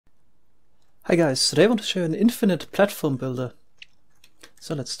Hi guys, today I want to show you an infinite platform builder.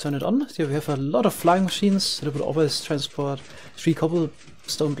 So let's turn it on. Here we have a lot of flying machines that would always transport 3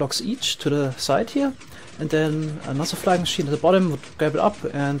 cobblestone blocks each to the side here, and then another flying machine at the bottom would grab it up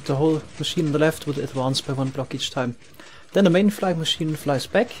and the whole machine on the left would advance by 1 block each time. Then the main flying machine flies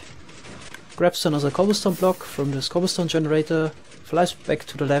back, grabs another cobblestone block from this cobblestone generator, flies back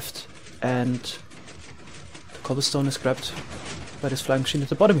to the left, and the cobblestone is grabbed by this flying machine at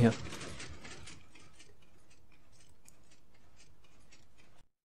the bottom here.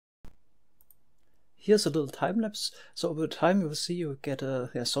 Here's a little time lapse. So over time you will see you get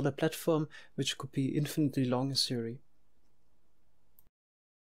a solid platform which could be infinitely long in theory.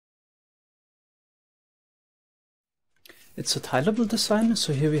 It's a tileable design,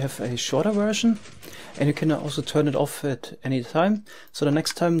 so here we have a shorter version, and you can also turn it off at any time. So the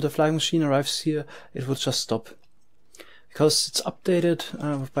next time the flying machine arrives here, it will just stop. Because it's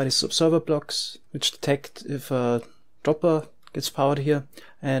updated by these observer blocks, which detect if a dropper gets powered here,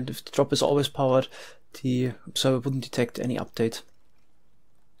 and if the drop is always powered, the observer wouldn't detect any update.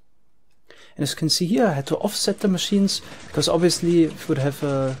 And as you can see here, I had to offset the machines, because obviously if we would have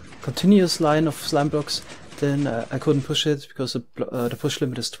a continuous line of slime blocks, then I couldn't push it, because the push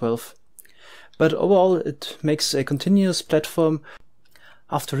limit is 12. But overall it makes a continuous platform.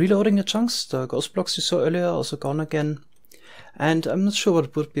 After reloading the chunks, the ghost blocks you saw earlier are also gone again. And I'm not sure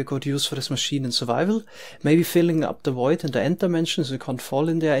what would be a good use for this machine in survival. Maybe filling up the void in the end dimension so you can't fall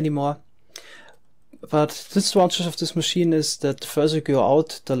in there anymore. But the disadvantage of this machine is that the further you go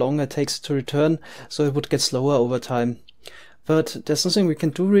out, the longer it takes to return, so it would get slower over time. But there's nothing we can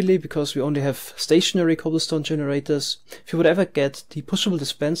do really, because we only have stationary cobblestone generators. If you would ever get the pushable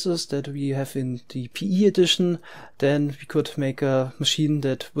dispensers that we have in the PE edition, then we could make a machine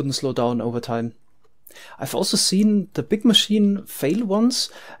that wouldn't slow down over time. I've also seen the big machine fail once,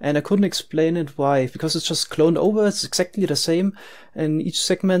 and I couldn't explain it why, because it's just cloned over, it's exactly the same in each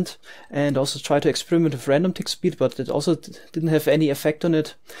segment, and also tried to experiment with random tick speed, but it also didn't have any effect on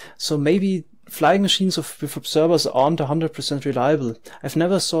it. So maybe flying machines with observers aren't 100% reliable. I've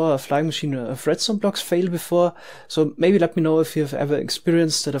never saw a flying machine of redstone blocks fail before, so maybe let me know if you've ever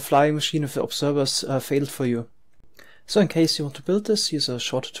experienced that a flying machine with observers failed for you. So in case you want to build this, here's a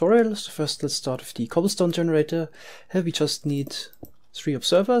short tutorial. So first let's start with the cobblestone generator. Here we just need 3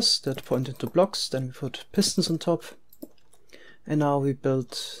 observers that point into blocks, then we put pistons on top. And now we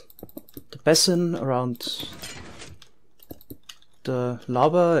build the basin around the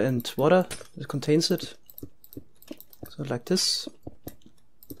lava and water that contains it. So like this.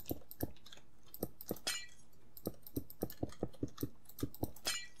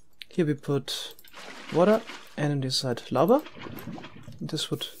 Here we put water, and on this side lava.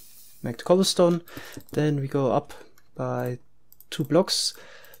 This would make the cobblestone. Then we go up by 2 blocks.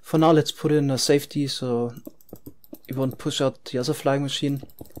 For now let's put in a safety so it won't push out the other flying machine.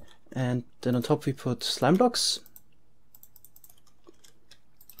 And then on top we put slime blocks.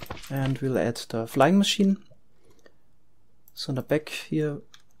 And we'll add the flying machine. So on the back here,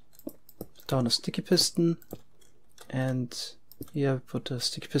 put down a sticky piston. And here we put a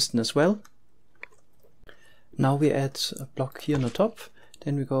sticky piston as well. Now we add a block here on the top,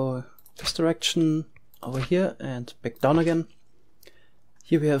 then we go this direction over here and back down again.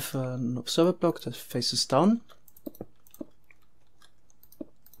 Here we have an observer block that faces down.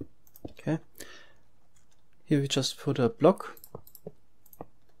 Okay. Here we just put a block.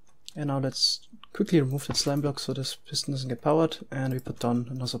 And now let's quickly remove that slime block so this piston doesn't get powered, and we put down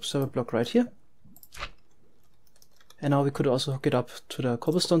another observer block right here. And now we could also hook it up to the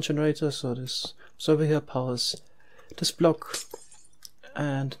cobblestone generator, so this observer here powers this block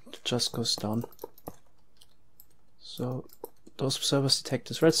and it just goes down. So those observers detect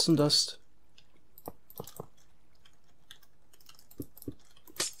this redstone dust.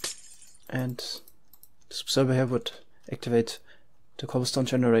 And this observer here would activate the cobblestone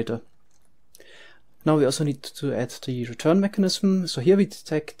generator. Now we also need to add the return mechanism. So here we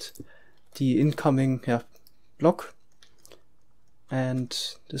detect the incoming block. And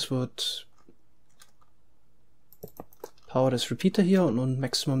this would power this repeater here on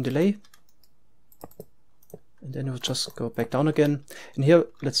maximum delay. And then it would just go back down again. And here,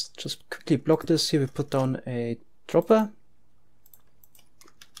 let's just quickly block this. Here we put down a dropper.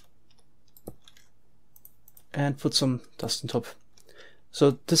 And put some dust on top.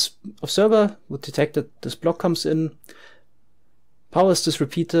 So this observer would detect that this block comes in, powers this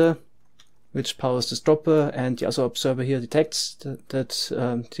repeater, which powers this dropper, and the other observer here detects that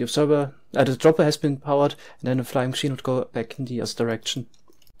the dropper has been powered, and then the flying machine would go back in the other direction.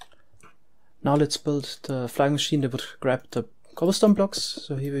 Now let's build the flying machine that would grab the cobblestone blocks.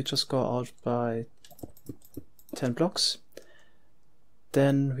 So here we just go out by 10 blocks.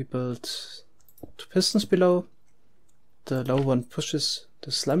 Then we build 2 pistons below. The low one pushes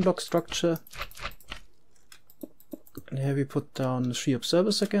the slime block structure. And here we put down 3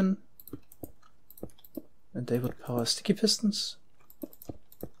 observers again. And they would power sticky pistons.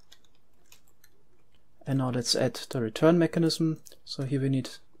 And now let's add the return mechanism. So here we need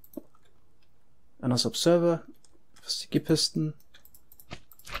another observer, sticky piston,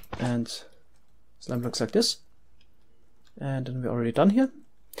 and slime blocks like this. And then we're already done here.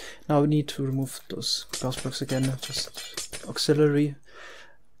 Now we need to remove those glass blocks again, just auxiliary.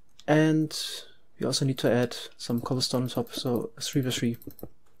 And we also need to add some cobblestone on top, so 3 by 3.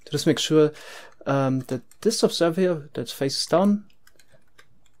 To just make sure that this observer here that faces down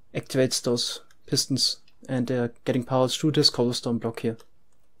activates those pistons, and they're getting powered through this cobblestone block here.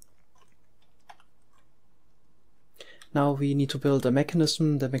 Now we need to build a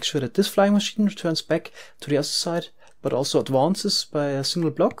mechanism that makes sure that this flying machine returns back to the other side, but also advances by a single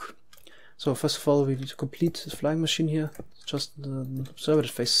block. So first of all, we need to complete the flying machine here, just an observer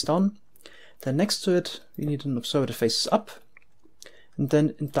that faces down. Then next to it, we need an observer that faces up. And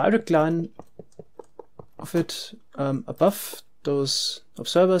then in direct line of it, above those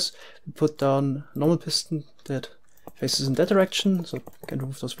observers, we put down a normal piston that faces in that direction, so we can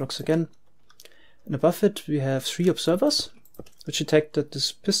remove those blocks again. And above it we have 3 observers, which detect that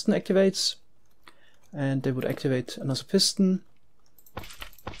this piston activates, and they would activate another piston,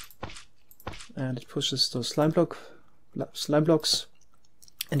 and it pushes those slime blocks.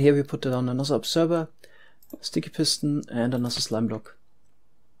 And here we put down another observer, a sticky piston, and another slime block.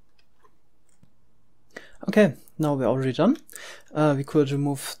 Okay, now we're already done. We could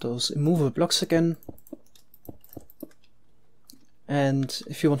remove those immovable blocks again. And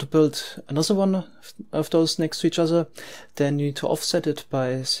if you want to build another one of those next to each other, then you need to offset it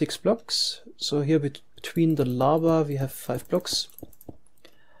by 6 blocks. So here between the lava we have 5 blocks.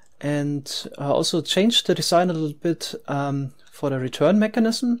 And also change the design a little bit for the return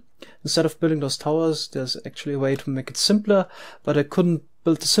mechanism. Instead of building those towers, there's actually a way to make it simpler, but I couldn't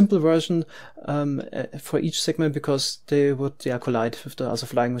build the simple version for each segment because they would collide with the other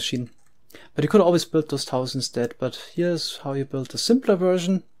flying machine. But you could always build those towers instead. But here's how you build a simpler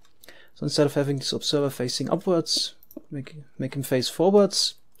version. So instead of having this observer facing upwards, make him face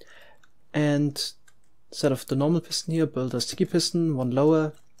forwards. And instead of the normal piston here, build a sticky piston, one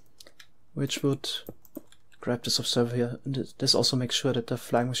lower, which would grab this observer here. And this also makes sure that the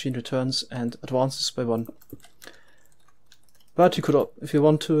flying machine returns and advances by 1. But you could, if you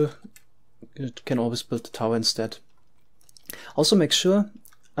want to, you can always build the tower instead. Also make sure,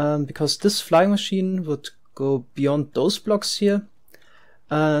 because this flying machine would go beyond those blocks here,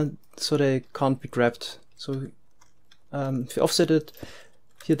 so they can't be grabbed. So if you offset it,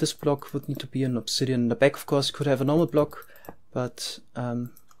 here this block would need to be an obsidian. In the back, of course, you could have a normal block, but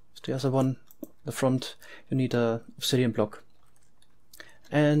the other one, the front, you need a obsidian block.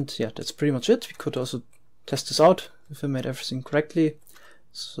 And yeah, that's pretty much it. We could also test this out if I made everything correctly.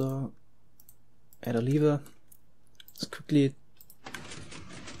 So add a lever, let's quickly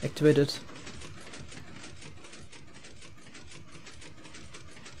activate it.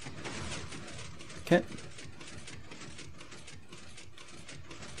 Okay.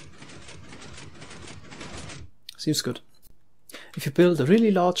 Seems good. If you build a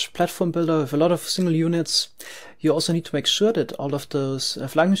really large platform builder with a lot of single units, you also need to make sure that all of those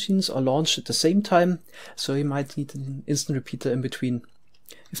flying machines are launched at the same time, so you might need an instant repeater in between.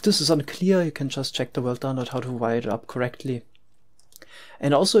 If this is unclear, you can just check the world download how to wire it up correctly.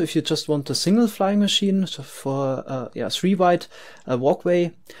 And also, if you just want a single flying machine for 3 wide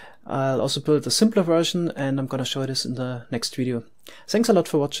walkway, I'll also build a simpler version, and I'm gonna show this in the next video. Thanks a lot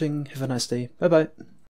for watching, have a nice day, bye bye.